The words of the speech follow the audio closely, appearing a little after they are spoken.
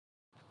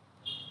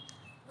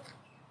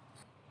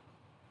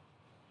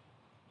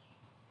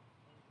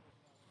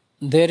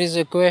There is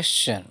a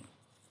question.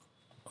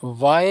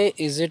 Why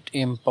is it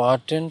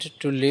important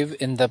to live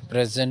in the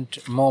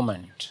present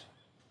moment?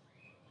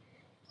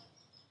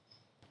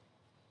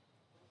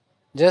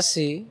 Just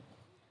see,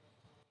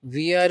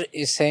 we are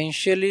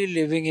essentially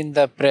living in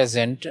the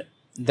present,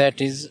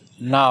 that is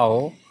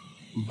now,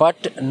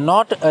 but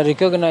not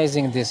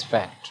recognizing this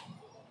fact.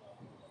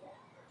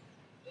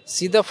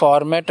 See the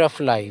format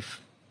of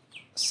life.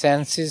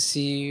 Senses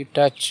see,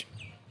 touch,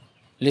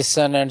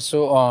 listen, and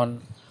so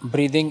on.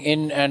 Breathing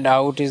in and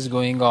out is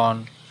going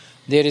on.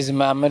 There is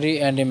memory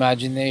and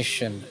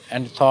imagination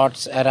and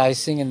thoughts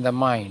arising in the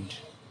mind.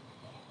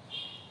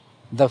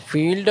 The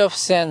field of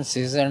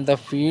senses and the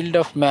field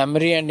of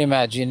memory and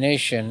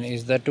imagination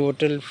is the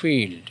total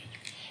field,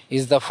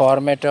 is the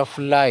format of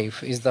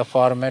life, is the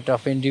format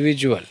of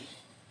individual.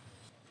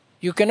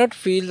 You cannot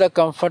feel the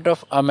comfort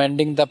of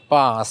amending the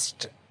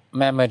past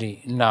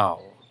memory now.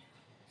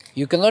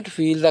 You cannot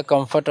feel the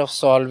comfort of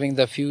solving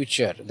the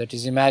future, that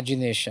is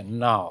imagination,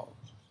 now.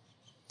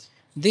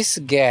 This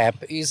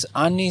gap is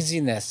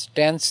uneasiness,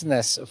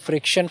 tenseness,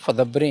 friction for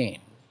the brain.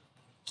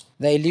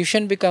 The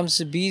illusion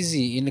becomes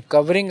busy in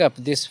covering up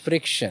this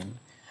friction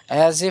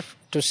as if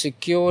to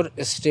secure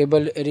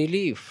stable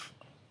relief.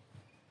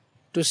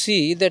 To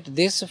see that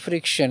this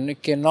friction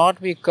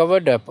cannot be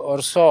covered up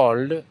or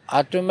solved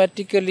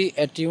automatically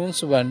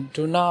attunes one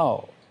to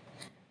now.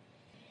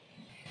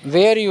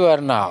 Where you are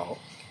now,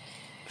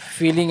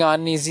 feeling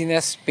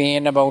uneasiness,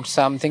 pain about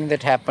something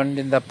that happened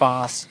in the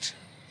past,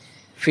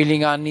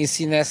 feeling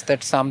uneasiness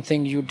that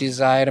something you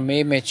desire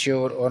may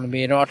mature or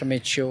may not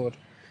mature.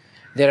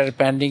 There are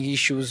pending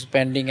issues,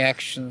 pending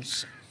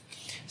actions.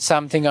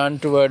 Something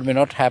untoward may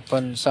not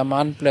happen. Some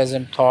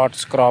unpleasant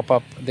thoughts crop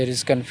up. There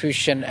is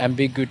confusion,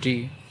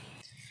 ambiguity.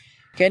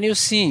 Can you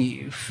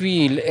see,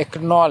 feel,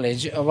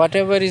 acknowledge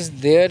whatever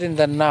is there in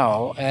the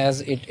now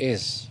as it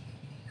is?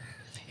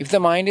 If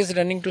the mind is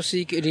running to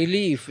seek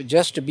relief,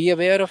 just be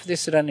aware of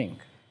this running.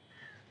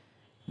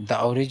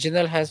 The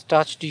original has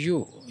touched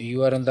you.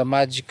 You are on the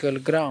magical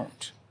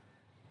ground.